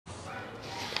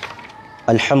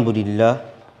الحمد لله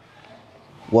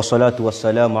والصلاة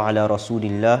والسلام على رسول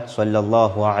الله صلى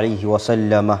الله عليه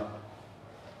وسلم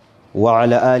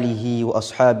وعلى آله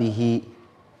وأصحابه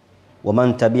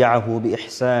ومن تبعه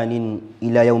بإحسان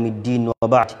إلى يوم الدين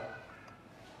وبعد.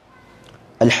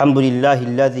 الحمد لله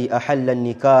الذي أحل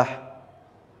النكاح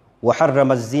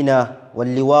وحرم الزنا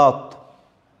واللواط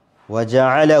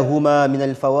وجعلهما من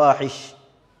الفواحش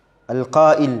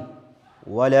القائل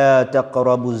ولا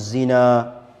تقربوا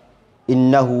الزنا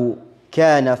إنه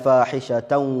كان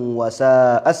فاحشة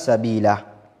وساء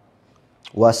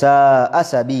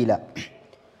سبيلا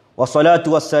والصلاة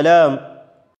والسلام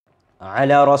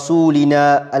على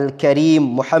رسولنا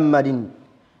الكريم محمد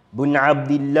بن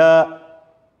عبد الله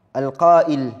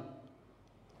القائل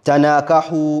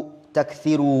تناكحوا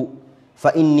تكثروا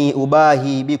فإني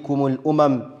أباهي بكم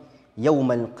الأمم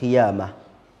يوم القيامة.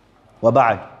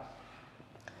 وبعد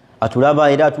أتلابا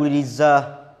إذا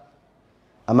توليزا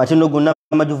أما تنقلنا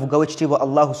مجفوك وجتب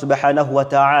الله سبحانه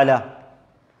وتعالى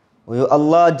ويو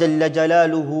الله جل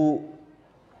جلاله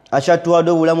أشهد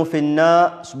ودولم في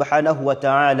الناء سبحانه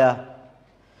وتعالى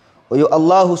ويو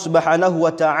الله سبحانه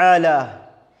وتعالى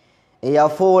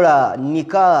يفور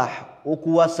نكاح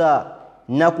وكواسا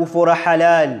نكفر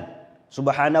حلال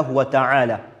سبحانه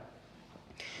وتعالى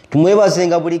tumweba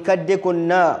zenga buli kadde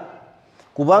konna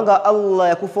kubanga Allah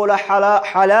yakufora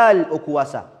halal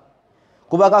okuwasa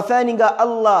kubanga faninga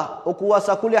Allah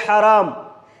okuwasa kule haram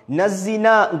na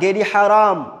zina ngeri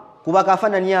haram kubanga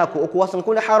fanani yako okuwasa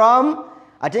kule haram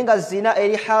atenga zina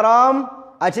eri haram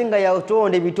atenga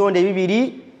yatonde bitonde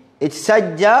bibiri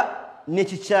ekisajja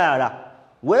n'ekikyala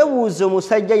webuuze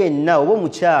omusajja yenna oba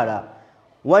omukyala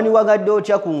wani wagadde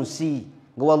otya ku nsi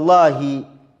nga wallahi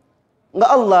nga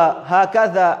Allah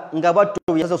hakadha nga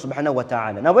battu yaza subhanahu wa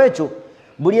ta'ala na bwecho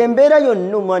buli embeera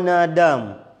yonna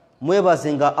mwanadamu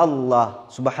mwebazenga Allah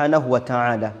subhanahu wa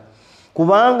ta'ala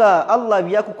kubanga Allah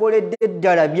byakukoledde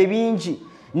ddala bye bingi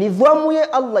nidhamu ye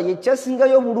Allah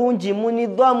yekyasingayo bulungi mu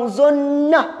nidhamu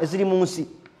zonna eziri mu nsi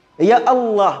ya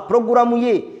Allah programu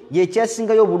ye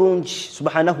yekyasingayo bulungi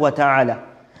subhanahu wa ta'ala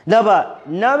laba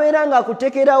nabeera nga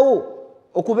akutekerawo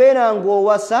okubeera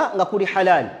ng'owasa nga kuli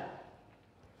halal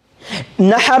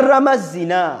naharrama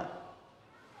zina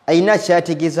aina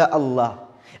kyategeeza Allah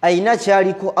aina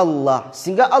kyaliko Allah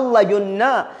singa Allah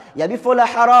yonna yabifola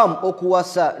haram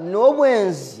okuwasa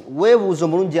n'obwenzi weebuuza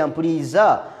omulungi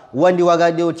ampuliza wandi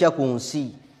wagadde otya ku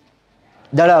nsi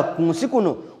ddala ku nsi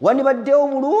kuno wandi baddewo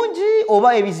bulungi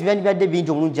oba ebizibu byandibadde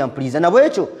bingi omulungi ampuliza na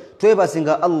bwekyo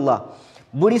twebasinga Allah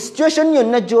buli situation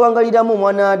yonna gyowangaliramu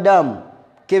omwanadamu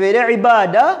kebere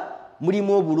ibada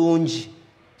mulimu obulungi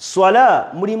swala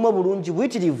mulimu obulungi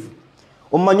bwitirivu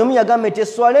omumanyi yagamba nti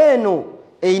swala eno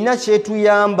eyina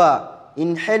kyetuyamba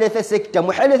in health sector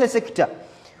mu health sector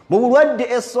mu bulwadde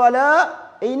eswala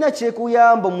eyina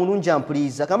kyekuyamba omulungi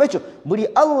ampuliza kamba ekyo buli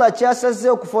Allah kyasaze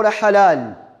okufola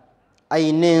halal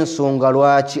ayina ensonga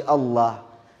lwaki Allah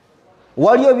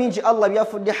waliyo bingi Allah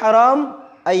byafudde haram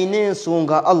ayina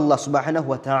ensonga Allah subhanahu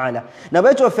wa ta'ala na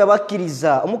bwekyo ffe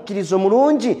abakkiriza omukkiriza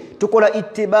omulungi tukola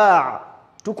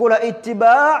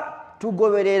ittiba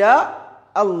tugoberera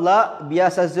Allah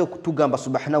byasaze okutugamba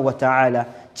subhanahu wa ta'ala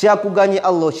kyakuganye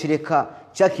Allah okireka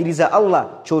kyakiriza Allah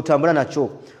kyotambula nakyo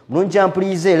mulungi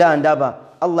ampulize era ndaba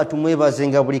Allah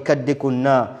tumwebazenga buli kadde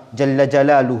konna jalla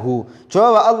jalaluhu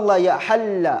kyobaba Allah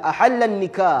ahalla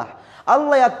nikah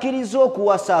Allah yakkiriza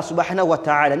okuwasa subhanahu wa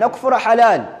ta'ala nakufura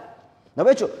halal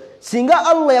nabekyo singa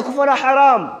Allah yakufura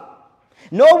haram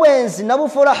n'obwenzi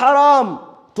nabufura haram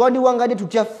twandiwangadde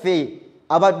tutya ffe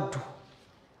abaddu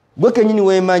gwe kenyini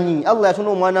weemanyi Allah yatona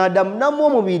omwana Adamu namwo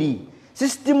omubiri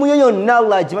sisitimu yo yonna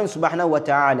Allah agimanyi subhanahu wa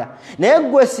ta'ala naye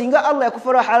gwe singa Allah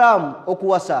yakufura haram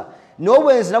okuwasa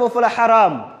n'obwenzi nabufura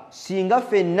haram singa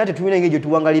ffenna tetulina engeri gye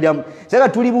tuwangaliramu sanga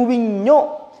tuli bubi nnyo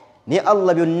naye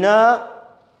Allah byonna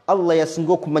Allah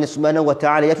yasinga okumanya subhanahu wa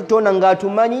ta'ala yatutonda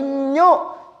ng'atumanyi nnyo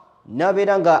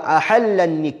nabeera nga ahalla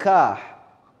nikah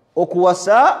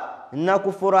okuwasa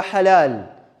nakufura halal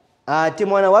ate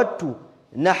mwana wattu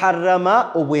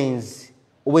naharrama obwenzi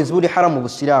buli haramu mu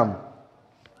Busiraamu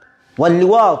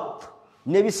walliwaat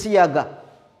nebisiyaga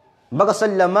mpaka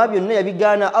sallama byonna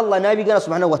yabigaana Allah n'abigaana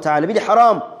subhanahu wa ta'ala bili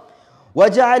haram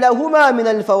waja'alahuma min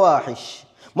alfawahish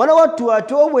mwana wattu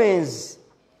ate obwenzi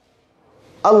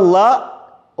Allah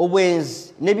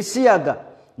obwenzi nebisiyaga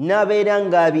nabeera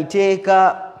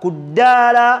ng'abiteeka ku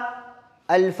ddaala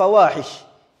alfawahish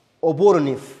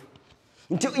obworonefu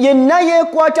nti yenna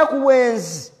yeekwata ku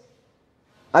bwenzi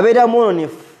abeera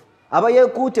mwononefu aba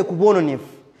yeekuute ku bwononefu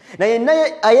na yenna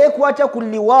ayeekwata ku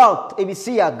liwaat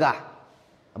ebisiyaga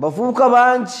abavubuka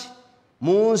bangi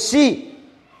mu nsi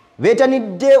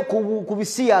betanidde ku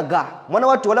bisiyaga mwana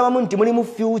wattu walabamu nti muli mu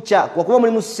future kwakuba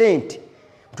muli mu sente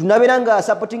tunabera nga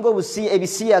supporting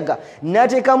ebisiyaga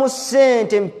nateekamu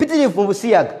sente mpitirivu mu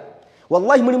busiyaga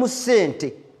wallahi muli mu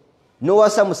sente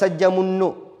nowasa musajja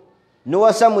munno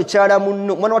nowasa mukyala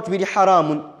munno mwana wattu biri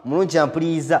haramu mulungi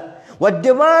ampuliza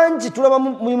wadde bangi tulaba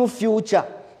muli mu future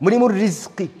muli mu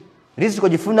riziki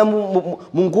ogifuna mu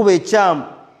nkuba ekyamu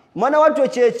mwana wattu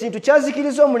ekyo ekintu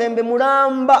kyazikiriza omulembe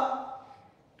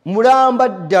mulamba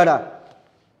ddala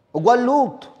ogwa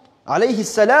Lut alayhi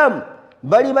salam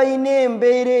bali bayina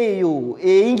embeera eyo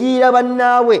eyingirira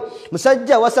bannaabwe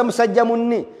musajja wasa musajja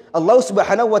munne Allah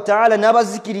subhanahu wa ta'ala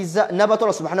nabazikiriza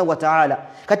nabatola subhanahu wa ta'ala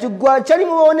kati gwachali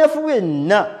mubonefu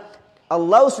bwenna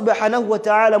Allah subhanahu wa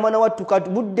ta'ala mwana wattu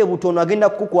katubudde butono agenda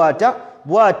kukukwata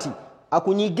bwati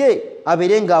akunyige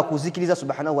aberenga akuzikiriza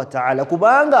subhanahu wa ta'ala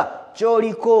kubanga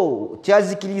kyoliko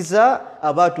kyazikiriza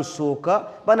abatu soka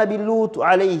banabi Lut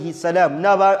alayhi salam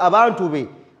abantu be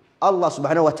Allah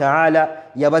subhanahu wa ta'ala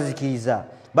yabazikiriza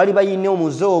bali bayine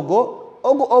omuzogo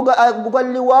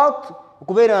ogwaliwak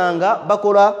okuberanga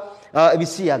bakola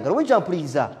ebisiyaga lwekyo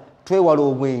ampuliza twewala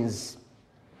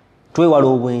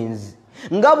obwenzi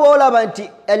nga bwolaba nti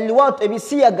aliwat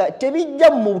ebisiyaga tebijja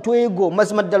mu butwego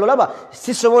mazima ddala olaba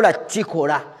sisobola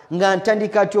kikola nga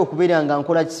ntandika atya okubeera nga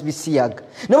nkola bisiyaga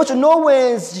nabwekyo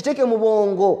n'obwenzi kiteeke mu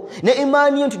bwongo ne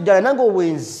imaani yo nti ddala nange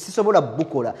obwenzi sisobola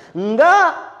bukola nga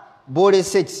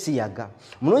bwolesa ekisiyaga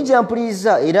mulungi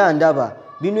ampuliza era ndaba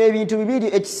bino ebintu bibiri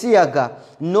ekisiyaga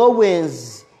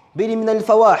n'obwenzi biri min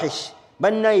alfawahish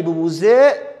bannayi bubuze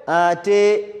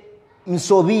ate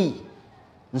nsobi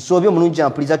omulungi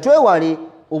ampuliza twewale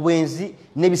obwenzi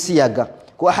n'ebisiyaga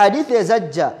ku hadithi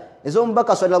ezajja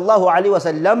ez'omubaka sallallahu alaihi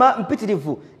wasallama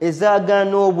mpitirivu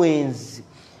ezaagana obwenzi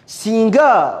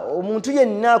singa omuntu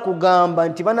yenna akugamba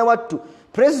nti bana wattu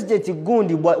president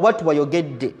gundi wattu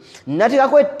bayogedde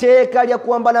nateekako etteeka lya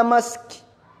kwambala masiki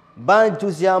bangi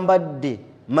tuzyambadde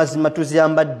mazima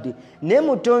tuzyambadde naye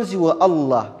mutonzi wa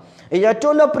Allah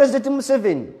eyatonda president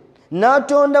Museveni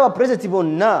n'atonda abapresidenti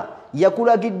bonna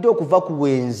yakulagidde okuva ku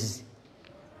bwenzi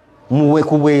muwe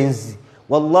ku bwenzi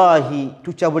wallahi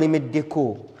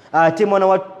tukyabulemeddeko ate mwana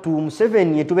wattu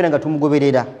Museveni yetubeera nga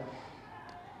tumugoberera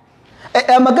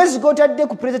amagezi gotadde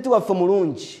ku president waffe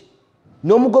mulungi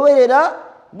n'omugoberera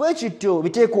bwekityo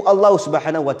biteeku Allah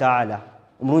subhanahu wa ta'ala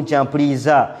omulungi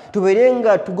ampuliza tubeere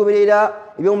nga tugoberera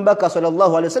ebyomubaka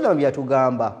sallallahu alaihi wasallam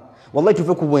byatugamba wallahi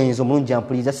tuve ku bwenzi omulungi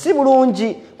ampuliza si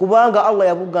bulungi kubanga Allah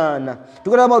yabugaana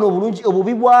tugalaba obulungi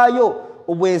obubi bwayo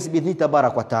obwenzi biidhni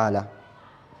tabaraka wa ta'ala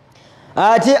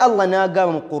ate Allah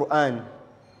n'agamba mu Qur'an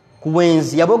ku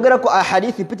bwenzi yabogerako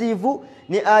ahadithi mpitirivu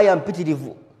ne aya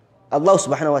mpitirivu Allah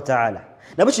subhanahu wa ta'ala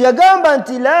nabwekyo yagamba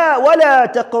nti la wala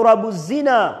taqrabu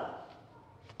zina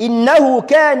innahu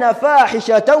kana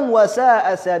fahishatan wa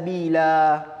saa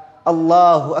sabila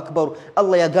Allahu akbar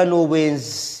Allah yagana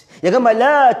obwenzi yagamba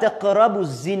la taqrabu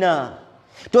zina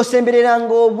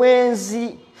tosembereranga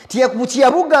obwenzi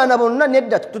tiyabugana bonna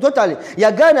nedda totally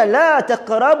yagana la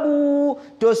taqrabu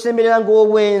tosembereranga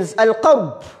obwenzi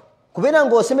alqarb kubeera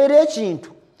ng'osemerera ekintu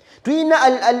tuyina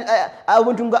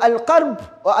abantu nga alqarb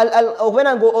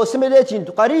okubeera ng'osemerera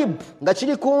ekintu qarib nga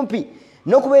kiri kumpi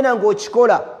n'okubeera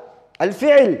ng'okikola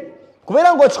alfiil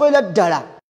kubeera ng'okikolera ddala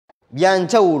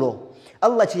byanjawulo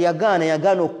Allah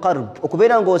yagaana oqarb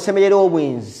okubeera ng'osemerera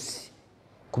obwenzi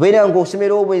kubeera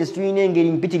ng'osemerera obwenzi tuyina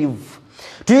engeri mpitirivu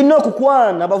tuyina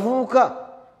okukwana abavubuka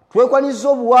twekwaniza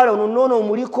obuwala ono noono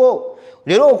omuliko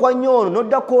lero okwanya ono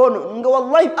noddako ono nga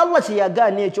wallahi Allah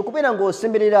kyeyagaana ekyo okubeera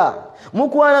ng'osemerera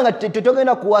mukwana nga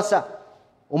tetogenda kuwasa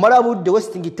omala budde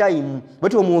wasting time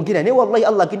bati omwogera naye wallahi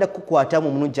Allah agenda kukukwatamu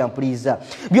omulungi ampuliza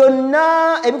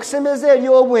byonna ebikusemeza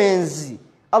ebyobwenzi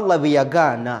Allah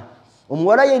byeyagaana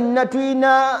omuwala yenna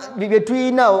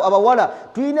tuyina abawala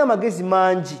tuyina amagezi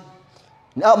mangi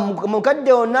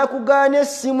mukadde onakugaana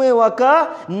essimu ewaka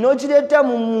nokireeta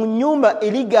mu nyumba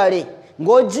erigale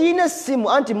ng'ogiina essimu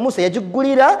anti Musa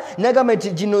yagigulira nagamba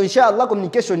nti gino inshallah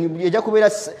communication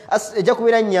ejja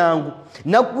kubeera nyangu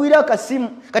nakugwira akasimu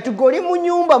kati goli mu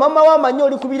nyumba mama wamanya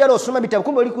oli kubirala osoma bitabu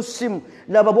kumbe oli ku ssimu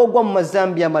laba bwogwa mu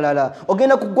mazambi amalala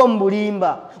ogenda kugwa mu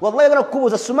bulimba wallahi agenda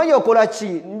kukubuuza sumayo okola ki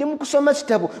ndi mu kusoma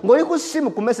kitabu ng'oli ku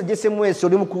ssimu ku message SMS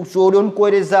oli mu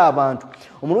kuweereza abantu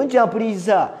omulungi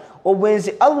ampuliza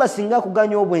obwenzi Allah singa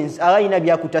akuganya obwenzi alina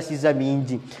byakutasiza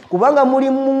bingi kubanga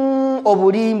mulimu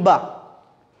obulimba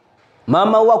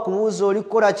mama wa kubuuza oli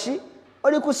kukola ki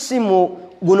oli ku ssimu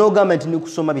gunoogamba nti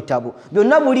nikusoma bitabu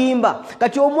byonna bulimba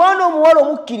kati omwana omuwala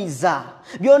omukkiriza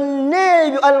byonna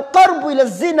ebyo alqarbu ila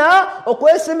zina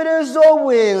okwesemereza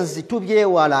obwenzi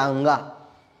tubyewalanga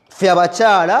ffe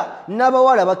abakyala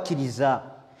n'abawala bakkiriza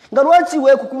nga lwaki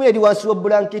weekukumira eri wansi wa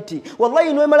blanketi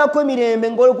wallahi noemalako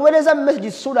emirembe ng'okuweereza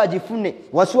message sula agifune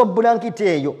wansi wa blanketi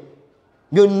eyo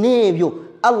byonna ebyo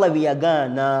Allah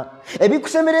biyagaana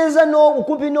ebikusemereza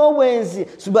okumpi n'obwenzi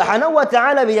subhanahu wa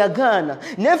ta'ala biyagaana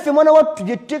neffe mwana wattu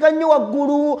gye tuteeka nnyo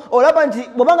waggulu olaba nti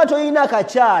bw'obanga toyina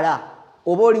akakyala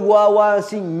oba oli wa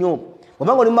wansi nnyo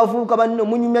obanga oli mavubuka banno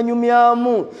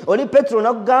munyumyanyumyamu oli Petro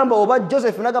nakugamba oba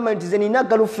Joseph nagamba nti ze nina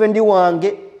girlfriend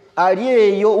wange ali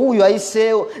eyo uyo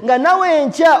ayiseewo nga nawe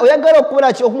enkya oyagala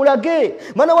okukola ki okumulage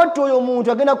mwana wattu oyo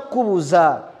omuntu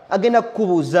agenda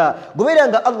kukubuuza gobeera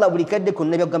nga Allah buli kadde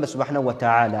konna byagamba subhanahu wa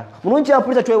ta'ala mulungi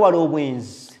ampuliriza twewala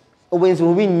obwenzi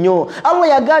bubi nnyo Allah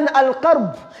yagaana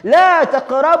alqarb la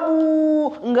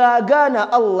taqrabu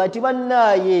ng'agaana Allah nti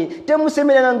bannaye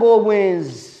temusemerera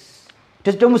ng'obwenzi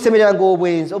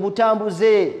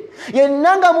obutambuze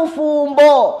yenna nga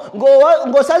mufumbo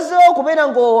ng'osazeewo okubeera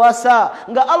ng'owasa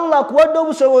nga Allah akuwadde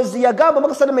obusobozi yagamba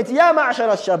makasalama nti ya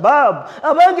ma'ashara shabab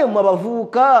abange mmwe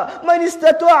abavubuka man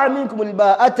istata'a minkum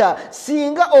albaa'ata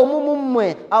singa omu mu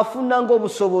mmwe afuna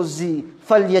ng'obusobozi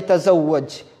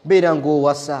falyatazawwaj beera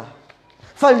ng'owasa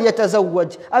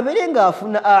falyatazawwaj abeere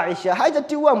ng'afuna Aisha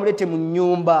hajatiwa mulete mu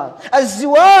nnyumba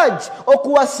azziwaaj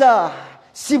okuwasa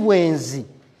si bwenzi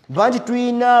banti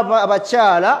tuyina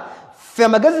abakyala ffe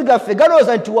amagezi gaffe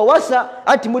galowooza nti wawasa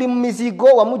anti muli mu mizigo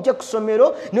wamujja ku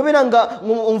ssomero nobeera nga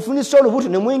omufunisa olubuto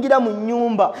ne muyingira mu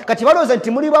nnyumba kati balowooza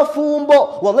nti muli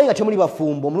bafumbo wallahi nga temuli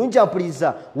bafumbo mulungi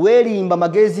ampuliriza weerimba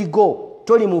magezi go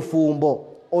toli mufumbo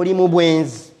oli mu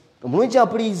bwenzi omulungi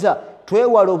ampuliriza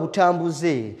twewala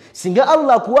obutambuze singa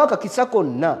Allah akuwa akakisa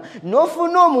konna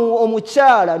n'ofuna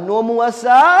omukyala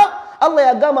n'omuwasa Allah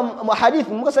yagamba mu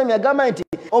hadithi mukasami yagamba nti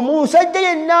omusajja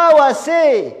yenna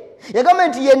awase yagamba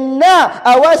nti yenna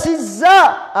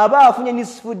awasizza aba afunye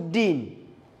nisfu ddin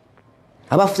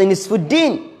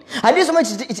hadithi somo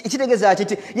ekitegeeza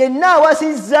kiti yenna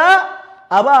awasizza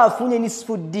aba afunye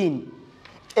nisfu ddin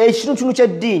ekitundu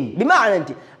ky'eddiini bimaana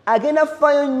nti agenda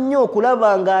ffayo nnyo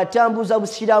okulaba ng'atambuza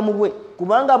busiraamu bwe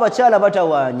kubanga abakyala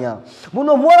batawaanya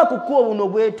buno bwala kukuba buno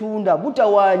bwetunda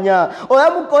butawaanya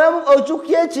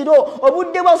okyukya ekiro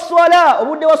obudde bwa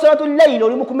swalatul layl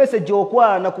oli mu ku message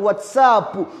okwana ku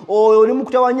WhatsApp oli mu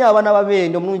kutawaanya abaana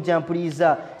babende omulungi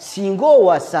ampuliriza singa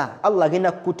owasa Allah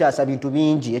agenda kukutaasa bintu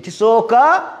bingi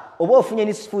ekisooka oba ofunye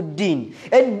nisfu ddin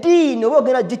eddiini oba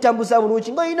ogenda gitambuza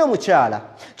bulungi ng'olina omukyala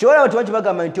kyewalaba tubanti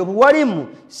bagamba nti obuwalimu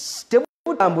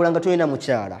tebutambula nga tolina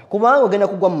mukyala kubanga ogenda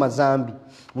kugwa mu mazambi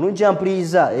mulungi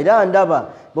ampuliriza era ndaba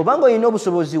bw'obanga olina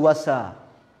obusobozi wasa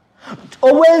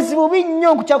obwenzi bubi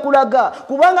nnyo nkukyakulaga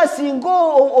kubanga singa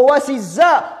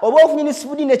owasizza oba ofunye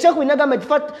nisfu ddin ekyakubiri nagamba nti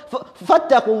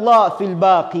fattakullah fil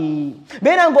baaqi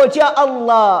beera ng'otya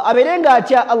Allah abeere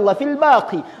ng'atya Allah fil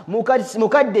baaqi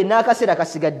mukadde n'akaseera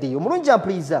kasigaddeyo mulungi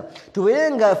ampuliriza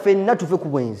tubeere nga ffenna tuve ku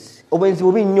bwenzi obwenzi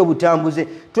bubi nnyo butambuze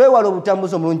twewala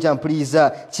obutambuze omulungi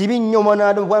ampuliriza kibi nnyo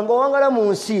mwanadamu bwanga owangala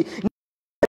mu nsi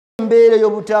embeera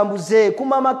y'obutambuze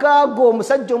kuma makaago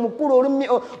omusajja omukulu oli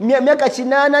myaka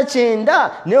 89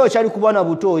 naye okyali ku bwana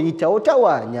buto oyita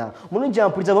otawaanya mulungi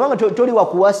ampuliriza bwanga toli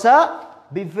wakuwasa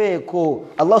biveeko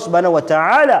Allah subhanahu wa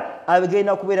ta'ala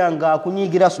agenda kubeera nga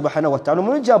akunyiigira subhanahu wa ta'ala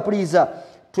mulungi ampuliriza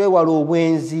twewala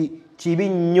obwenzi kibi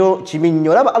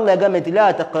nnyo laba Allah yagamba nti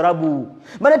la taqrabu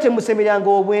mana temusemeranga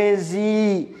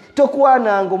obwenzi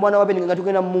tokwananga omwana wabene nga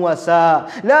tugenda mumuwasa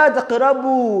la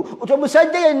taqrabu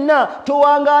omusajja yenna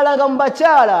towangalanga mu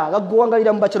bakyala nga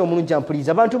gwewangalira mu bakyala omulungi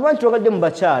ampuliriza abantu bangi towangalidde mu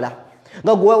bakyala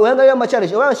nga gwewangalira mu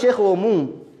bakyala oba sheekhe omu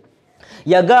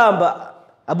yagamba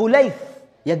Abu Layth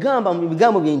yagamba mu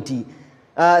bigambo bye nti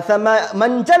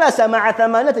man jalasa ma'a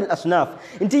thamanati al-asnaf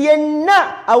nti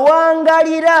yenna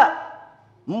awangalira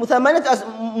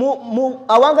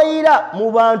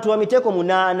mu bantu wa miteeko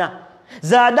 8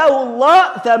 zadahu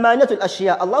Allah 8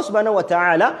 ashiya Allah subhanahu wa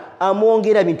ta'ala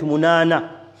amwongera bintu 8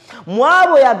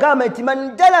 mwabo yagamba nti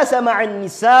man jalasa ma'a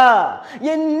nisa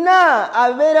yenna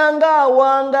abeeranga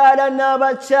awangala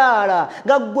n'abakyala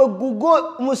nga gwe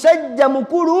musajja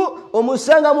mukulu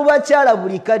omusanga mu bakyala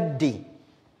buli kadde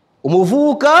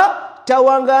omuvuuka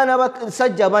tawangala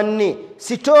n'abasajja banne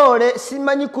sitole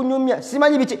simanyi kunyumya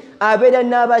simanyi biti abeera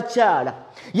n'abakyala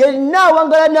yenna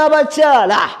awangala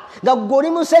n'abakyala nga gwe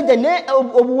musajja ne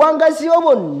obuwangazi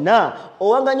obwonna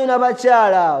owanganye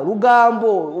n'abakyala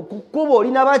lugambo kukubo oli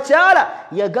n'abakyala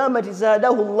yagamba nti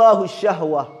zaadahu Allahu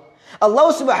shahwa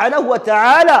Allah subhanahu wa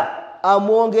ta'ala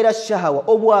amwongera shahwa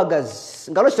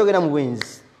obwagazi nga lwakitogera mu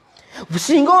bwenzi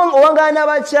singa owangala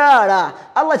n'abakyala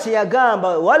Allah kye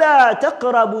yagamba wala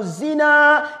taqrabu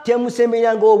zina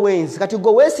temusemeranga obwenzi kati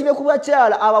gwe weesibye ku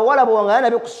bakyala abawala bawangala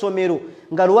nabyo ku ssomero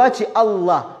nga lwaki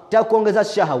Allah takwongeza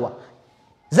shahwa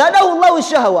zadahu Allahu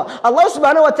shahwa. Allah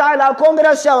subhanahu wa ta'ala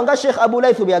akongera shahwa nga Sheikh Abu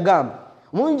Layth byagamba.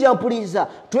 Munji ampuliza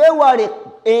twewale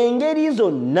engeri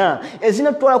zonna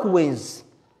ezinatwala ku bwenzi.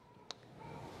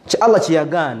 Allah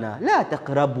kiyagana la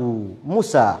taqrabu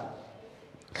Musa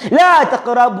la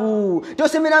taqrabu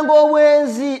tosemiranga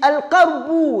obwenzi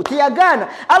alqarbu tiyagana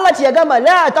Allah tiyagamba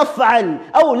la taf'al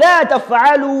au la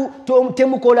taf'alu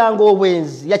temukolanga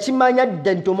obwenzi yakimanya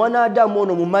dda nti omwana Adamu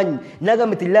ono mumanyi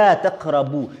nagamba ti la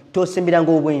taqrabu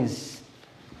tosemiranga obwenzi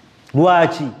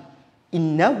lwaki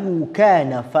innahu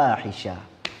kana fahisha.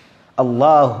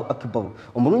 Allahu akbar.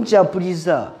 Omulungi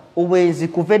ampuliza obwenzi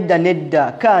kuvedda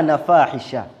nedda kana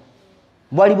fahisha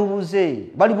bwali bubuze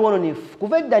bwali bwononefu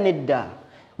kuvedda nedda.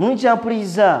 Mulungi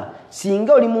ampuliza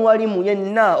singa oli muwalimu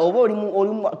yenna oba oli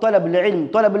talabul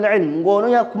ilm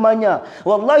ngononya kumanya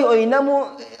wallahi oyinamu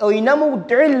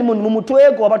ilmu mu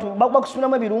mutwego abantu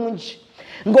bakusunamu birungi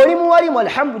ng'oli muwalimu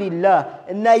alhamdulillah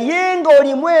naye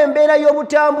ng'oli mwembeera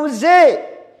y'obutambuze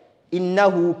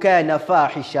innahu kana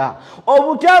fahisha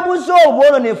obutambuze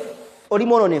obwononefu oli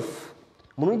mwononefu.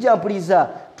 Mulungi ampuliza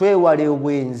twewale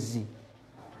obwenzi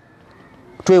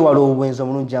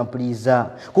omulungi ampuliza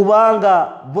kubanga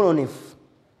bunonefu.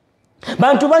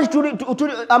 Bantu bangi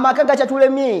amaka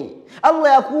gakyatulemye.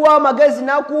 Allah yakuwa amagezi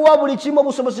nakuwa buli kimu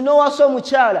obusobozi n'owasa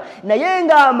omukyala naye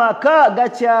nga amaka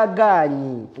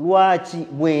gakyagaanyi lwaki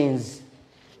bwenzi.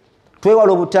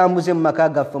 Twewala obutambuze mu maka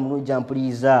gaffe omulungi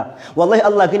ampuliza. Wallahi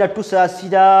Allah agenda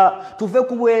tusaasira tuve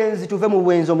ku bwenzi tuve mu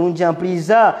bwenzi omulungi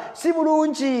ampuliza. Si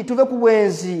bulungi tuve ku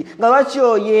bwenzi nga lwaki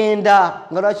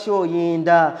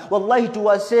oyenda wallahi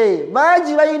tuwase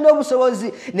bangi balina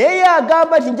obusobozi naye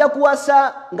agamba nti nja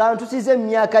kuwasa nga ntusize mu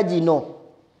myaka gino.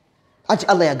 Ati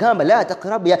Allah yagamba la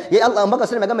taqrabu ya Allah mbaka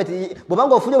sallam yagamba nti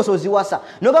bwobanga ofunye obusobozi wasa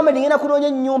nogamba ningenda kunoonya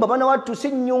ennyumba bana wattu si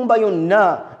nnyumba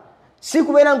yonna si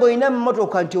kubeera ng'olina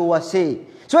mmotoka nti owase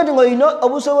so nti ng'olina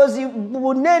obusobozi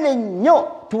bunene nnyo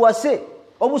tuwase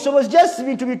obusobozi just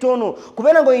bintu bitono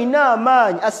kubeera ng'olina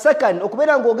amaanyi asakani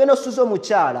okubeera ng'ogenda osuza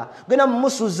omukyala ogenda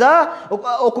mumusuza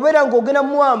okubeera ng'ogenda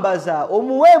muwambaza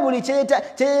omuwe buli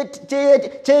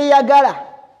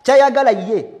kyayagala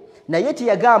ye naye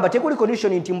tiyagamba tekuli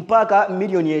condition nti mpaka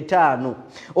 $5,000,000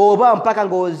 oba mpaka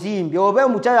ng'ozimbye oba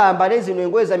omukyala ambale zino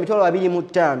engoye za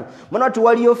 $25,000 mwana watu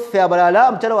waliyo ffe abalala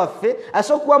omukyala waffe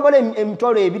asooka kuwambala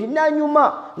 $2,000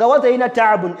 nanyuma nga watalina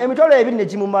taabun $2,000 ne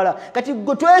gimumala kati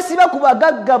gwe twesiba ku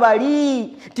bagagga bali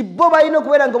ti bo balina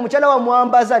okubeera ng'omukyala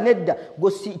wamwambaza nedda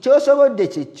kyosobodde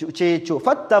kyekyo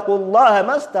fattaqullaha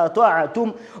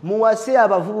mastata'tum muwase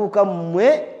abavubuka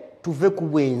mmwe tuve ku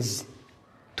bwenzi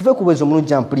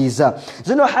omulungi ampuliza.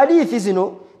 Zino hadithi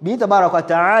zino bi tabaraka wa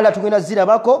taala tugenda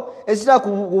zirabako ezira ku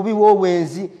bubi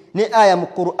bw'obwenzi ne aya mu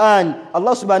Qur'an.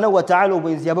 Allah subhanahu wa taala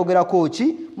obwenzi yabogerako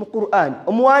ki mu Qur'an.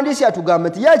 Omuwandiisi atugamba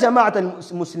nti ya jama'atan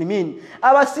muslimin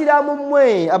abasiramu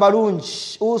mmwe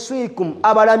abalungi usikum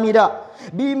abalamira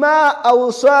bima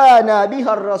awsana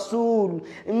biha ar-rasul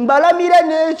mbalamira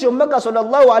n'ekyo mbaka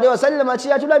sallallahu alaihi wasallam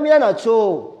kyatulamira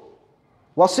nakyo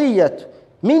wasiyatu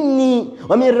minni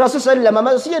wa min rasul sallam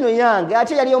amasiyeno yange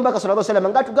ate yali yombaka sallallahu alaihi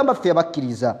wasallam ngatugamba ffe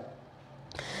abakkiriza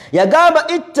yagamba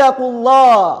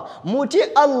ittaqullah muti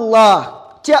Allah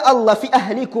tia Allah fi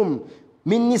ahlikum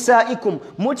min nisaikum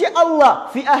muti Allah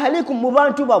fi ahlikum mu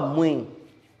bantu bammwe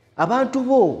abantu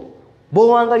bo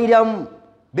wangaliramu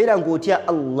beera ng'otya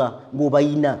Allah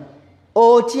ng'obayina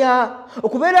otya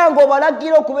okubeera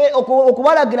ng'obalagira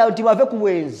okubalagira nti bave ku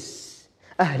bwenzi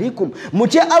ahlikum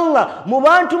mutye Allah mu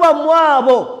bantu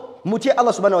bamwabo mutye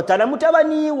Allah subhanahu wa ta'ala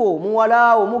mutabaniwo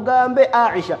muwalawo mugambe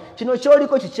Aisha kino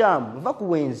kyoliko kikyamu va ku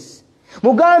bwenzi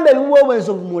mugambe luwo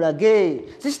obwenzi obumulage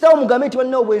sisitawo mugambe nti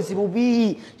balina obwenzi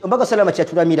bubi mbaka salama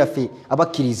kyatulamira ffe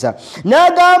abakkiriza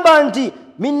n'agamba nti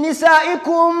min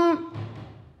nisaikum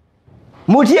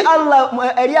muti Allah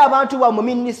eri abantu bammwe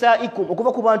min nisaikum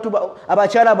okuva ku bantu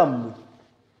abakyala bammwe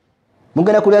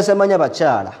mugenda kulyasamanya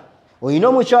bakyala oyina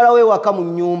omukyala we waka mu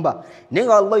nnyumba naye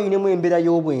nga Allah oyinemu embeera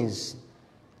y'obwenzi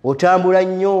otambula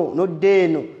nnyo nodde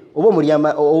eno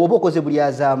oba okoze buli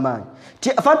az'amaanyi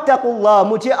fattaqullah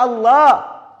mutye Allah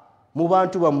mu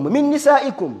bantu bammwe min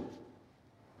nisaikum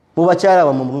mu bakyala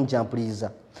bammwe mulungi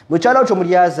ampuliza mukyala otyo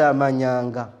muli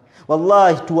az'amanyanga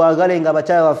wallahi tuwagale nga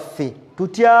abakyala baffe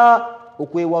tutya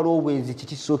okwewala obwenzi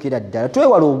kikisookera ddala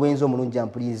twewala obwenzi omulungi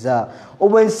ampuliza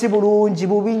obwenzi si bulungi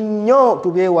bubi nnyo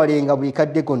tubyewalenga buli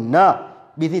kadde konna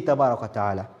biidhni tabaraka wa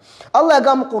taala. Allah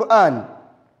yagamba mu Qur'an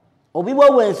obubi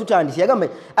bw'obwenzi tutandise yagamba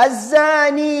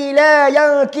azzaani la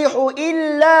yankihu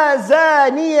illa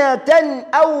zaniyatan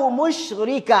aw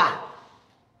mushrika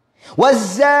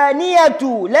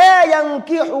wazzaaniyatu la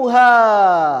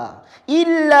yankihuha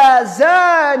illa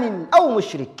zanin aw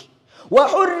mushrik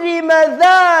وحرم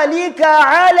ذلك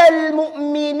على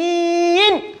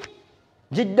المؤمنين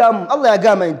جدا الله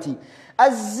يقام أنت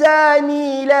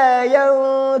الزاني لا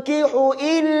ينكح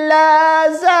إلا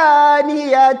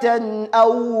زانية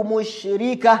أو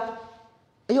مشركة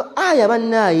أيوة آية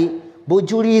بناي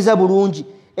بجوريزا برونجي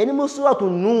إني مسورة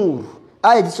النور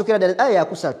آية دي سكرة آية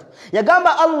كساتو يقام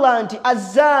الله أنت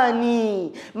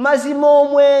الزاني مزمو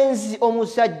مwenzi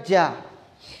omusajja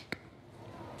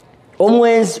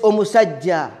omwenzi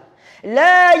omusajja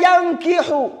la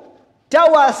yankihu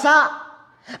tawasa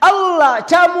Allah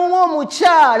tamuwa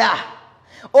mukyala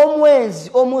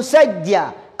omwenzi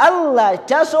omusajja Allah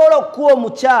tasobola okuwa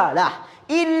mukyala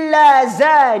illa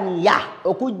zaniya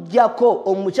okujjako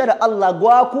omukyala Allah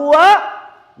gwakuwa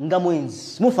nga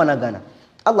mwenzi mufanagana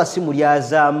Allah si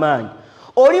mulyaza amaanyi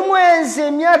oli mwenzi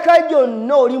emyaka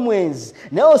gyonna oli mwenzi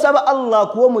naye osaba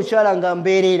Allah kuwa omukyala nga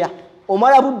mbeerera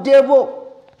omala buddebo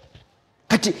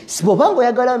kati sibobanga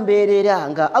oyagala mbeerera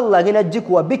nga Allah agenda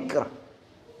gikuwa bikra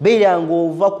beera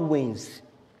ng'ova ku bwenzi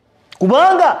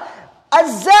kubanga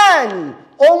azani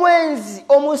omwenzi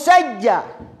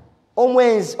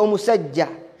omusajja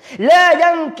la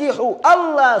yankihu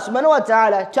Allah subhanahu wa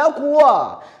ta'ala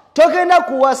takuwa togenda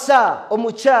kuwasa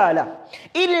omukyala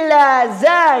illa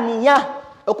zaniya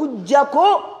okujjako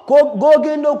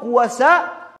gogenda okuwasa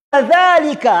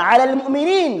dhalika ala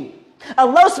almu'minin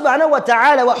Allah subhanahu wa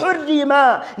ta'ala wa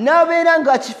hurrima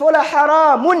naberanga kifola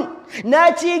haramun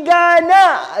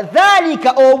nakigana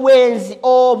dhalika obwenzi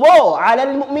obo ala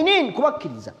almu'minin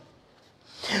kubakkiriza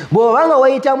bwobanga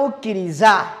wayita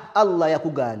mukkiriza Allah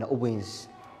yakugana obwenzi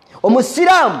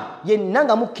omusiramu yenna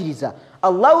nga mukkiriza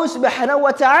Allah subhanahu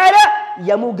wa ta'ala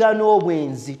yamugana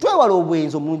obwenzi twewala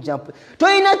obwenzi omulungi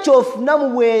toyina kyofuna mu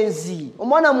bwenzi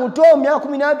omwana muto myaka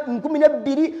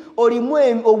 12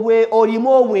 olimu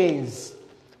obwenzi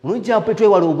mulungi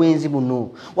twewala obwenzi buno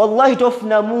wallahi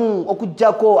tofunamu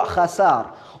okujjako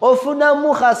khasara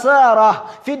ofunamu khasara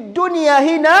fi dunya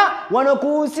hina wano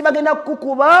kunsi bagenda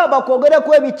kukuba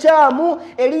bakogerako ebikyamu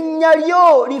erinnya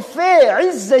lyo life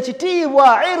izza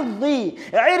kitiibwa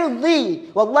irdi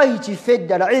wallahi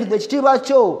kifeddala irdi kitiibwa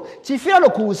kyo kifirano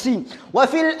kunsi wa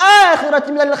fil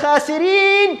akhirati min al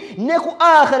khasirin neku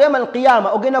akhir yawm al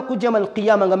qiyamah ogenda kujja yawm al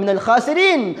qiyamah nga min al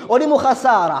khasirin oli mu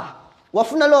khasara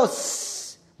wafuna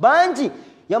loss banji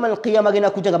yawm al qiyamah genda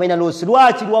kujja nga baina loss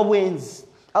lwaki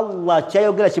lwabwenzi Allah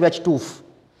kyayogera kiba kituufu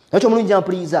nakyo mulungi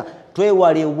ampuliza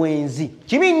twewale obwenzi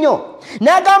kibi nnyo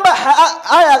n'agamba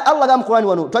Allah gamba Qur'ani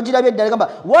wano twagirabye ddala gamba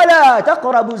wala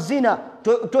taqrabu zina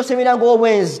tosemeranga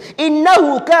obwenzi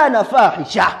innahu kana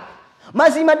fahisha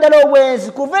mazima ddala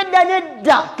obwenzi kuva edda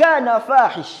nedda kana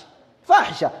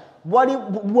fahisha bwali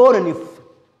bwonefu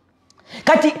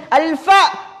kati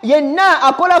alfa yenna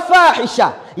akola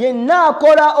fahisha yenna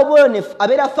akola obwonefu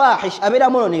abeera fahish abeera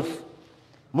mononefu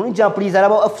mulungi ampuliza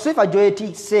alaba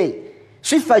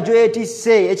sifa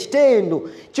gyoyetisse ekitendo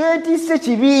kyoyetisse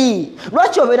kibi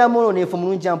lwaki obeera muloneefu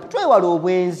mulungi twewala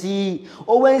obwenzi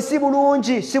si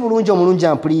bulungi omulungi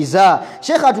ampuliza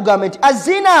sheekh atugamba nti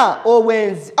azina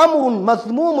obwenzi amrun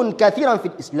mazmumun kathiran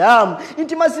fi islam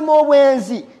nti mazima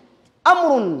obwenzi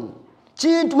amrun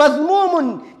kintu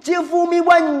mazmumun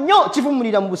kivumibwa nnyo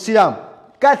kivumulira mu busiraamu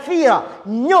kathira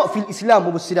nnyo fi islam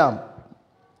mu busiraamu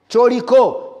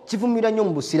kyoliko kivumira nnyo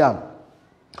mu busiraamu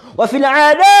wa fil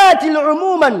aadati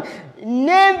umuman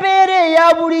nembere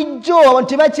ya bulijjo abantu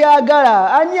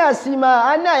tebakyagala ani asima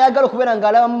ani ayagala okubeera nga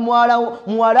alaba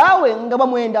muwalawe nga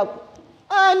bamwendako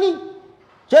ani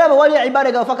kyaba wali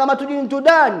ibada ga fakama tudin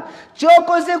tudan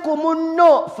kyokoze ku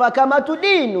munno fakama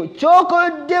tudinu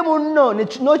kyokodde munno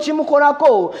no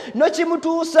kimukolako no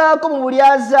kimutuusaako mu buli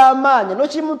azamanya no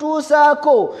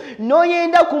kimutuusaako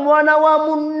noyenda ku mwana wa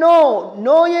munno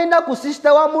noyenda ku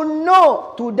sister wa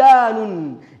munno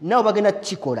tudanun nao bagenda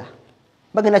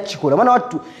kikola mwana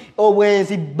wattu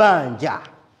obwenzi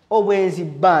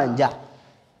banja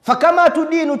fakama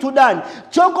tudinu tudan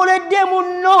chokoledde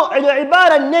munno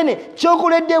ibara nene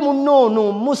chokoledde munno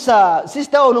no Musa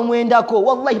sister ono mwendako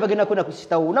wallahi bagenda kwenda ku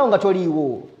sister ono nga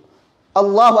toliwo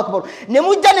Allahu akbar ne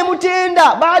mujja ne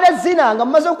mutenda baada zina nga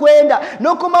maze kwenda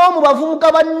nokomawo mu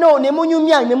bavubuka banno ne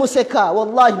munyumya ne museka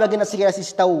wallahi bagenda sekera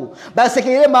sister ono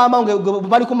basekerere mama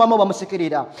bali ku mama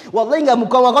bamusekerera wallahi nga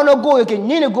mukawa kano goyo ke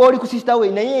nyine goli ku sister we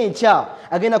naye encha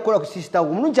agenda kola ku sister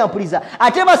ono mulungi ampuliza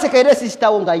ate basekerere sister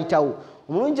ono nga ayitawo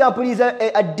mulungi ampuliza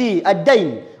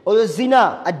addain oyo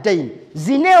zina addain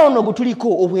zine ono gutuliko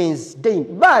obwenzi dain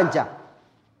banja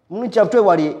mulungi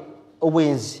amtwewale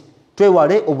obwenzi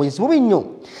mubi nnyo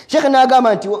sheikh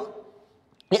n'agamba nti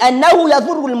annahu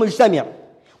yadhurru almujtami'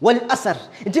 wal asar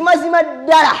nti mazima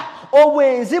ddala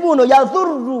obwenzi buno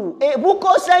yadhurru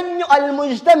bukosa nnyo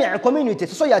almujtami' community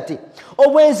society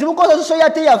obwenzi bukosa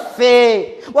society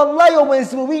yaffe wallahi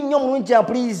obwenzi bubi nnyo mulungi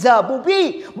ampuliza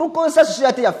bubi bukosa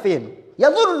society yaffe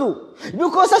yadhurru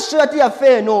bukosa society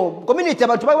yaffe community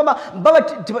abantu baba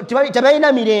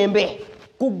tabayina mirembe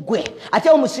kugwe ate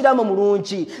omusiramu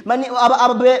mulungi mani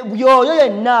yoyo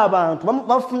yenna abantu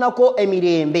bafunako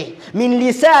emirembe min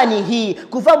lisanihi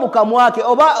kuva mu kamwake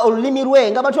oba olulimi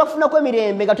lwe nga abantu bafunako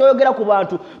emirembe nga toyogera ku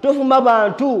bantu tofuma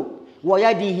abantu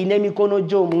wayadihi n'emikono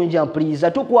gyo mulungi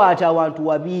ampuliza tukwata abantu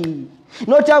wabi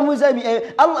notambuza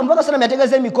Allah mpaka sana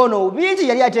yategeza emikono bingi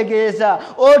yali ategeeza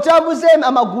otambuza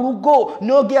amagulu go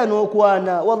nogera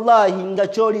n'okwana wallahi nga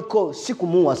kyoliko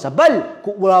sikumuwasa bal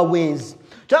kubwawenzi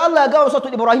Allah agawa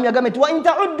sura Ibrahim yagamba wa in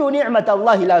ta'uddu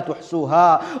ni'matallahi la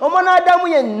tuhsuha omwana adamu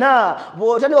yenna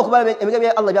botani okubala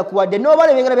ebigabe Allah byakuwadde no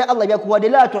bale ebigabe Allah byakuwadde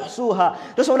la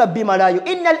tuhsuha tosobola bimalayo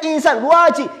innal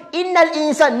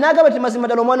insan nagamba timazima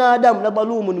dalo mwana adamu la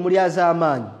balumun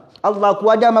mulyazamanyi Allah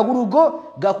kuwadde amagulu go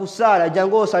gakusala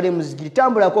jango osale muzikiri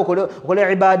tambula ko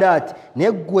kole ibadat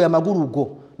neggwe amagulu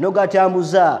go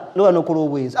nogatambuza lowa nokola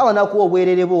obwenzi abana kuwa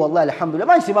obwererebo wallahi alhamdulillah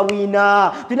bansi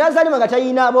babwina tunazalima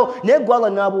gatayinabo neggwe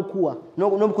Allah nabukuwa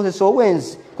nobukozesa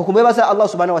obwenzi kokubebasa Allah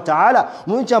subhanahu wa ta'ala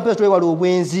mulungi ampuliza twewala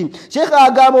obwenzi Sheikh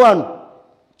agamba wano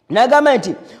nagamba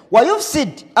nti wayufsid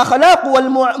akhlaq wal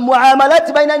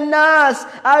muamalat baina an-nas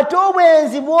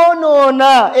atobwenzi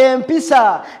bwonona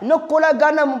empisa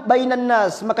nokolagana baina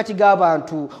an-nas makati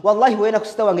g'abantu wallahi wena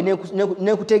kusita wange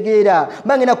nekutegeera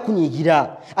bange nakunyigira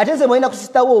ateze wena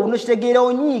kusitawo no kitegeera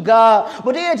onyiga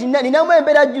botegera ati ninamu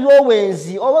embera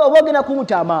y'obwenzi obogena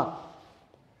kumutama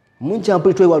munja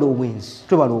mpuli twewala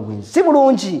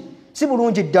obwenzi si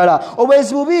bulungi ddala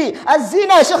obwenzi bubi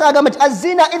azina Sheikh agamba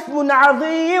azina ithmun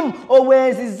azim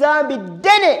obwenzi zambi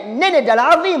nene ddala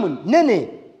azimun nene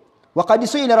waqad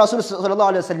suila rasul sallallahu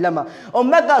alaihi wasallam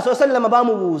ummaka sallallahu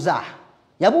bamubuza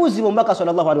yabuzi ummaka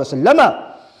sallallahu alaihi wasallam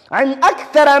an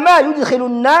akthara ma yudkhilu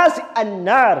an-nas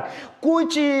an-nar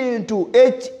kuchintu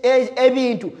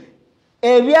ebintu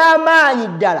ebyamanyi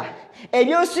ddala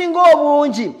ebyosinga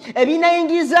obungi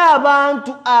ebinayingiza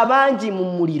abantu abangi mu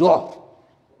muliro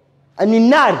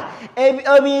Ninar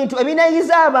ebintu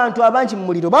ebinayiza abantu abangi mu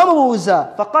muliro bamubuuza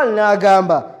faqalna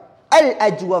agamba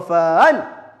al-ajwafan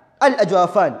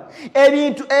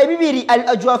ebintu ebibiri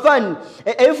al-ajwafan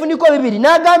ebifuniko bibiri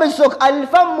nagamba kisoka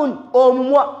al-famun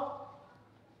omumwa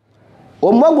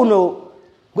guno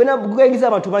gwena gugengiza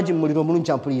abantu bangi mu muliro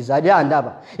mulungi ampuliza ali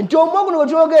andaba nti omumwa guno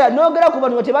wetwogera nogera ku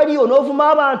bantu tebaliyo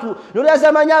novuma abantu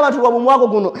nolazamanya abantu wabumwako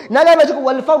guno nagamba kiku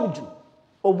wal-farju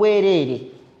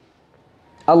obwerere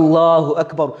Allahu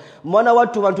akbar mwana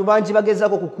watu bantu bangi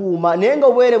bagezako kukuuma nenga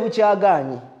obwere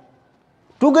bukyaganye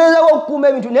tugezako okukuuma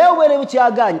ebintu naye obwere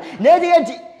bukyaganye naye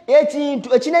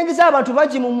ekintu ekinengiza abantu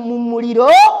bangi mu muliro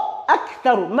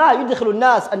aktharu ma yudkhilu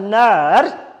an-nas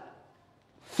an-nar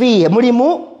fihi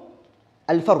mulimu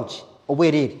al-farj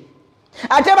obwerere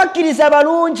ate bakkiriza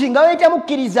balungi nga weta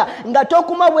mukkiriza nga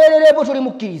tokuma bwererebo toli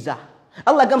mukkiriza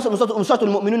Allah gamba musuratul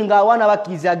mu'minun nga wana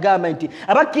bakkiriza gamba nti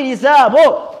abakkiriza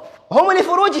abo hum li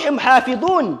furujihim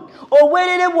hafidun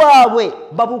obwerere bwabwe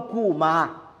babukuma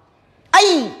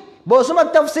ay bosoma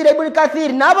tafsir ibn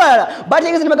kathir nabala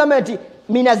bategeza nibagamba nti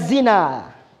minazina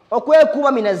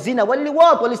okwekuba minazina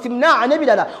waliwat walistimna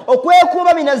nabilala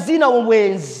okwekuba minazina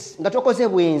obwenzi nga tokoze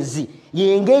bwenzi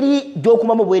yengeri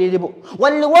dokuma mu bwererebo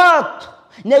waliwat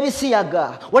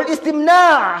nebisiyaga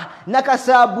walistimna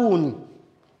nakasabuni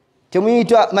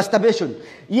temuyita masturbation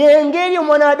yengeri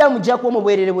mwanadamu jakuwa mu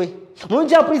bwererebo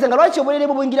mulungi ampuliza nga lwaki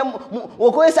obwererebo bwingira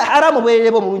okozesa haramu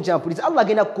obwererebo mulungi ampuliza Allah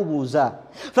agenda kukubuuza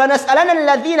fanasalana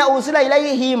alladhina ursila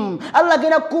ilayhim Allah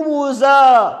agenda kukubuuza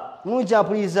mulungi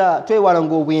ampuliza twewala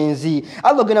ng'obwenzi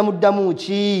Allah agenda muddamu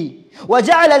ki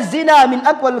waja'ala zina min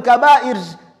akbar alkaba'ir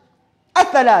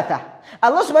athalatha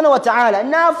Allah subhanahu wa ta'ala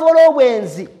nafola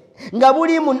obwenzi nga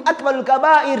buli mun akbar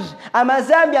alkaba'ir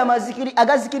amazambi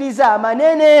agazikiriza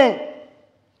amanene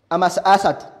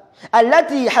asatu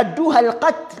allati hadduha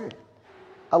alqatl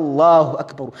Allahu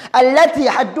akbar allati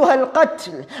hadduha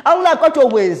alqatl Allah kwato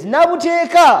obwenzi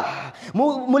nabuteeka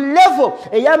mu level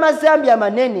ey'amazambi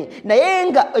amanene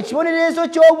naye nga ekibonerezo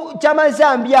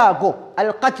ky'amazambi ago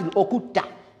alqatl okutta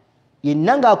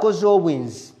yenna ng'akoze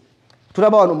obwenzi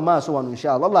tulaba wano mu maaso wano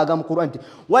inshallah Allah agamba mu Qur'an nti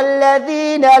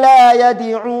walladhina la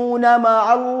yad'una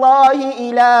ma'a Allahi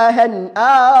ilahan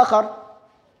akhar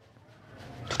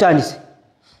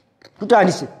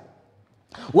tutandise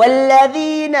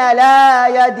والذين لا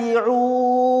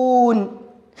يدعون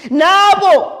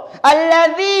نابو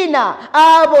الذين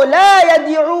لا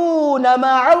يدعون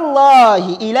مع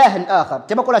الله إلها آخر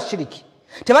تبقى الشرك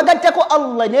tebagattako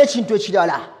Allah n'ekintu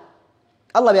ekirala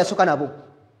Allah byasooka nabo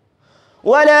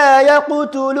wala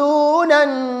yaqtuluna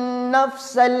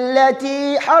an-nafsa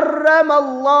allati harrama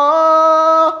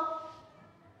Allah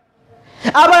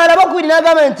abalala bakwirira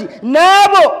agamba nti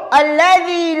nabo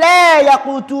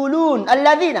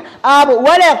alladhina abo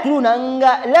wala yaqtuluna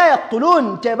nga la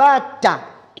yaqtulun tebatta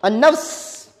an-nafs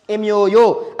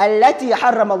emyoyo allati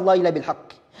harrama Allah ila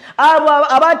bilhaqq abo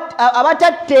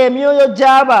abatatta emyoyo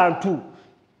gy'abantu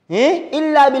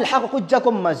illa bilhaqq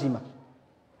kujjakum mazima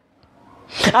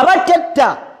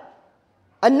abatatta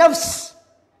an-nafs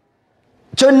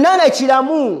kyonna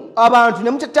kiramu abantu ne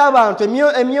mutatta abantu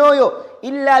emyoyo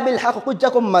illa bilhaqq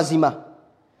kujjakum mazima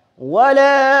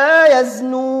wala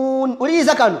yaznun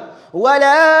uliza kanu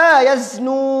wala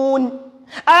yaznun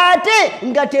ate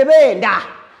nga tebenda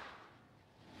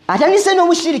atanise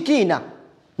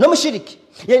n'omushiriki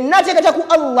yenna ateekata ku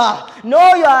Allah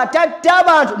n'oyo atatta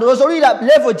abantu n'ozolira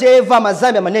level gy'eva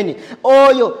amazambi amanene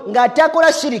oyo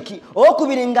ng'atakola shiriki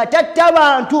owokubiri ng'atatta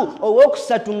abantu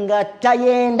owokusatu nga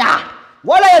tayenda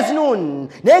wala yaznun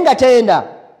naye nga tayenda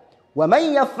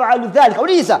waman yafalu dhalika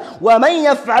uliza waman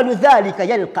yafalu dhalika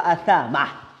yalqa athama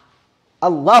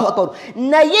Allahu akbar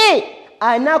naye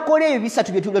anakola ebyo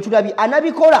bisatu byetulabye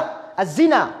anabikola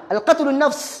azina alqatlu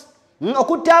an-nafs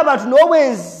okutta abantu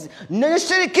n'obwenzi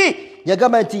n'eshiriki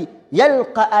yagamba nti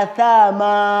yalqa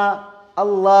athama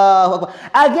Allahu akbar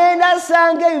agenda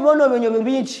asanga ebibonoobonyo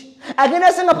bingi agenda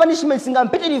asanga punishments nga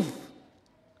mpitirivu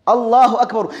Allahu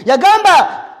akbar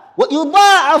yagamba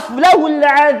ويضاعف له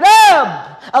العذاب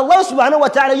الله سبحانه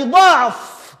وتعالى يضاعف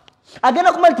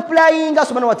agenda kumultiplying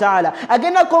subhanahu wa ta'ala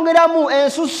agenda kongeramu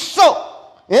ensusso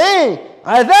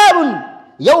adhabun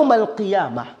yawm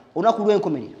alqiyamah unakulwa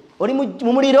enkomerero oli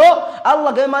mu muliro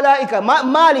Allah ga malaika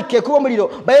Maalik ko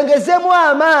muliro bayongezemu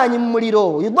amaanyi mu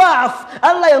muliro yudaaf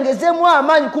Allah yongezemu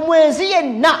amaanyi ku mwezi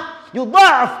yenna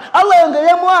yudaaf Allah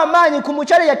yongezemu amaanyi ku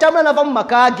mukyala yatamula nava mu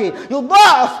makage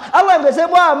yudaaf Allah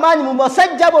yongezemu amaanyi mu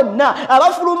basajja bonna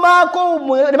abafulumaako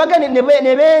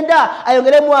ne benda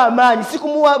ayongeremu amaanyi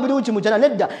sikumuwa bulungi mujana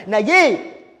nedda naye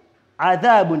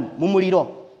adhabun mu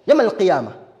muliro yamal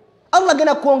qiyamah Allah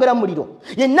gena kuongera muliro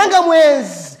yenanga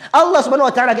mwezi Allah subhanahu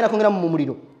wa ta'ala gena kuongera mu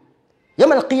muliro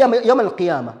yamal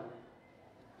qiyamah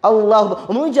Allah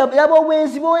omunja yabo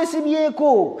wenzi bowesi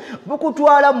byeko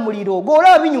bukutwala mu muliro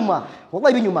gola binyuma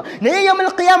wallahi binyuma naye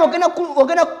yamal qiyamah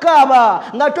ogena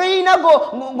kukaba nga toyina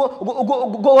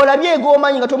go olabye go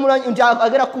manyi nga tomula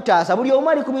agera kutasa buli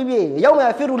omali kubibye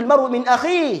yawma yafiru almaru min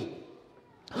akhihi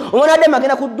Umonadema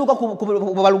agenda kudduka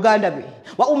ku baluganda be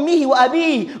wa ummihi wa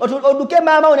abihi oduke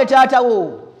mama ne taata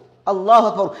wo Allahu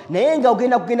akbar naye nga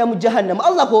ogenda kugenda mu jahannam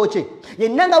Allah koche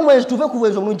yenanga mwezi tuve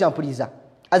kuwezo mulungi ampuliza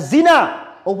azina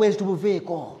obwezi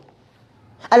tubuveeko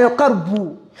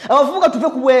alqarbu abavuga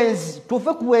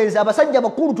tuve kuwenzi abasajja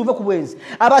bakulu tuve kuwenzi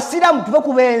abasiramu tuve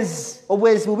kuwenzi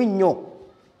obwezi bubinnyo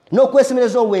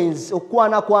n'okwesemereza obwenzi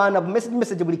okwana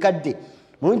message buli kadde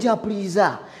mulungi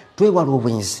ampuliza twewala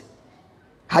obwenzi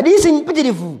Hadisi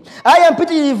mpitirivu aya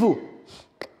mpitirivu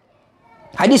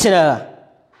hadisina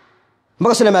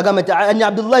Maka sallam agama an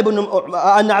Abdullah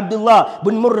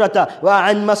ibn Murrata wa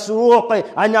an Masruq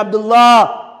an Abdullah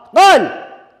qal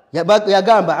ya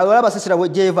gamba wala sisira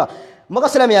wajeva Maka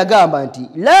sallam ya gamba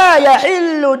anti la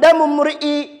yahillu damu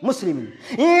mri'i muslim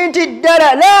inti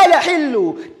dara la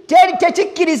yahillu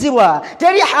tekikirizibwa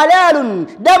teri halalun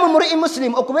damu mri'i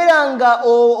muslim okuberanga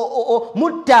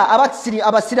mutta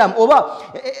abasilamu oba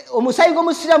omusayigo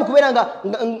muslimu kuberanga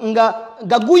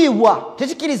gaguyibwa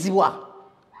tekikirizibwa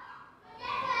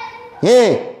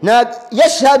na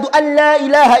yashhadu an la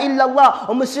ilaha illa Allah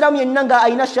omusilamu yenanga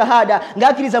aina shahada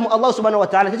ngakiriza mu Allah subhanahu wa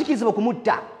ta'ala tekikirizibwa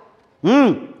kumutta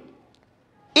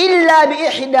illa bi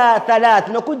ihda thalath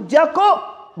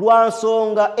nakujjako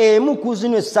lwansonga emu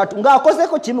kuzino esatu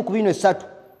ngaakozeko kimu ku bino esatu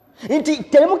nti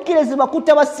temukirizibwa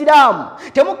kutta basilamu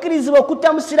temukirizibwa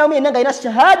kutta musilamu yenna ng'alina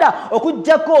shahada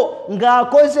okujjako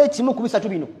ng'akoze kimu ku bisatu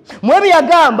bino mwebi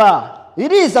yagamba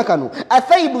iriza kano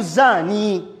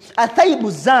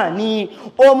athaibu zani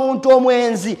omuntu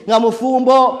omwenzi nga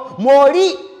mufumbo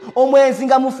mwoli omwenzi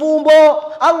nga mufumbo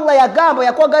Allah yagamba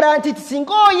yakwagala nti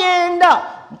singa oyenda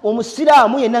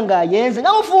omusilamu yenna ng'ayenze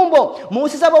nga mufumbo mu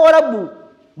nsi z'Abawarabu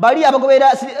bali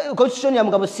abagobera constitution ya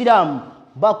mugabo silamu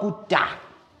bakutta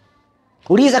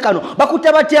uliza kano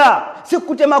bakutta batya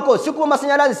sikutemako siku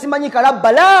masanyalazi simanyika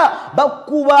labala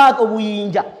bakuba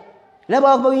obuyinja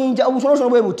laba obuyinja obusonosho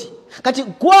bwe buti kati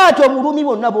kwata obulumi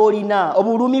bonna bolina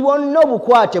obulumi bonna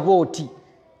bukwate boti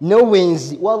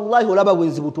n'obwenzi wallahi olaba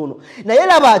bwenzi butono naye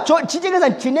laba kitegeza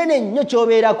kinene nnyo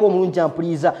kyobeerako omulungi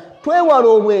ampuliza twewala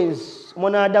obwenzi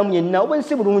mwanadamu yenna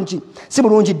obwenzi si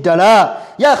bulungi ddala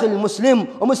ya akhi muslim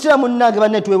omusiramu nange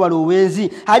banne twewala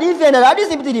obwenzi hadithi endala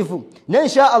hadithi mpitirifu ne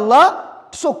insha Allah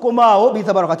tusokomaawo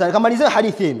bithabarakatala kamalize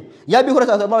hadithi eno ya Abi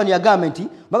Hurairah radhiyallahu anhu yagamba nti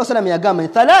baka sallam yagamba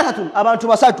thalathatun abantu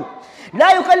basatu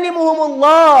la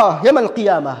yukallimuhumullah yawm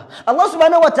alqiyamah Allah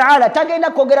subhanahu wa ta'ala tagenda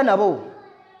kogera nabo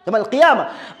yawm alqiyamah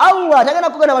Allah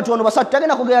tagenda kogera abantu bano basatu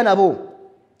tagenda kogera nabo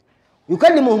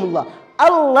yukallimuhumullah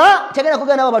Allah tagenda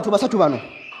kogera nabo abantu basatu bano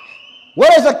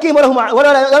wala zakim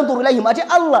wala yanzur ilayhim ati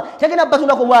Allah tagenda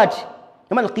batunda ko wati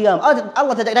yawm alqiyamah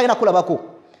Allah tagenda kulabako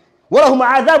wala hum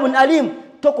adhabun alim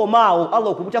toko mao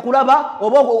Allah okubuta kulaba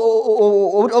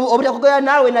obuta kugaya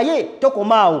nawe naye toko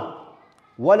mao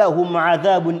wala hum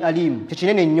adhabun alim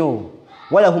kikinene nnyo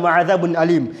wala hum adhabun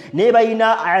alim ne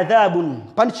bayina adhabun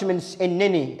punishments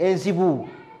enene enzibu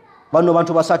bano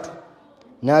bantu basatu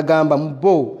nagamba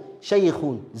mbo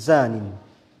shaykhun zanin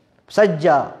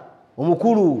sajja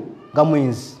omukulu nga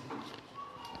mwenzi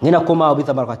ngina koma bi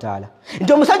tabaraka taala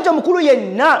ndio musajja mukulu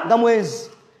yenna nga mwenzi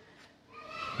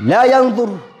la yanzur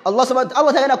Allah subhanahu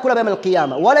Allah tagenda kula bayam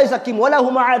alqiyama wala yuzakim wala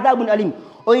huma adhabun alim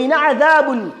oina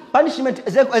adhabun punishment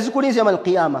ezikulinze yam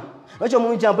alqiyama nacho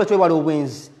muminja ambaye twewala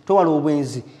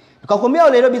obwenzi tukakomea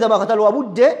lero bidha bakatalo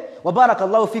wabudde wa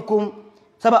barakallahu fikum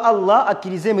saba Allah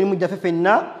akirize emirimu gyaffe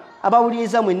fenna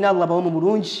abawuliriza mwenna Allah bawo mu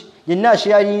bulungi yenna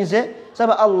ashayalinze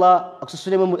saba Allah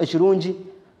akususulemu ekirungi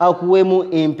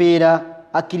akuwemu empeera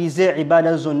akirize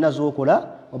ibada zonna zokola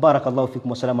wa barakallahu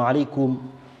fikum wa assalamu alaykum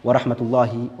wa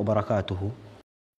rahmatullahi wa barakatuhu.